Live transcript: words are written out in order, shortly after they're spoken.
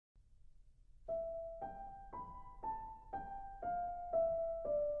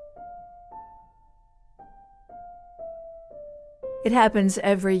It happens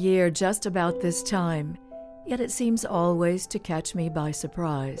every year just about this time, yet it seems always to catch me by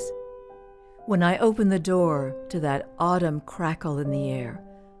surprise. When I open the door to that autumn crackle in the air,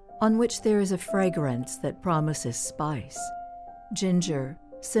 on which there is a fragrance that promises spice, ginger,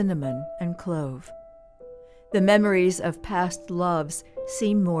 cinnamon, and clove. The memories of past loves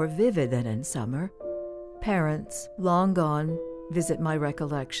seem more vivid than in summer. Parents, long gone, visit my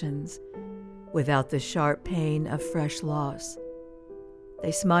recollections, without the sharp pain of fresh loss.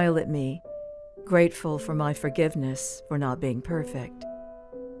 They smile at me, grateful for my forgiveness for not being perfect,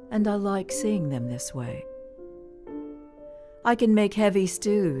 and I like seeing them this way. I can make heavy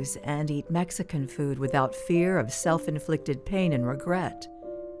stews and eat Mexican food without fear of self-inflicted pain and regret.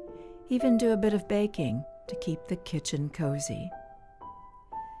 Even do a bit of baking to keep the kitchen cozy.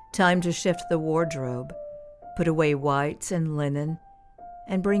 Time to shift the wardrobe, put away whites and linen,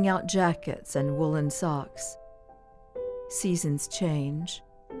 and bring out jackets and woolen socks. Seasons change,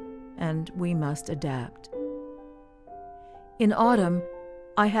 and we must adapt. In autumn,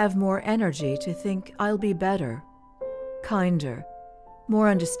 I have more energy to think I'll be better, kinder, more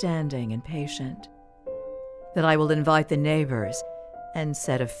understanding and patient, that I will invite the neighbors and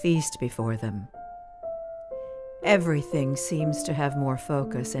set a feast before them. Everything seems to have more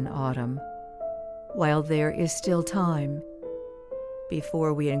focus in autumn, while there is still time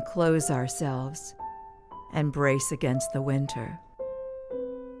before we enclose ourselves and brace against the winter.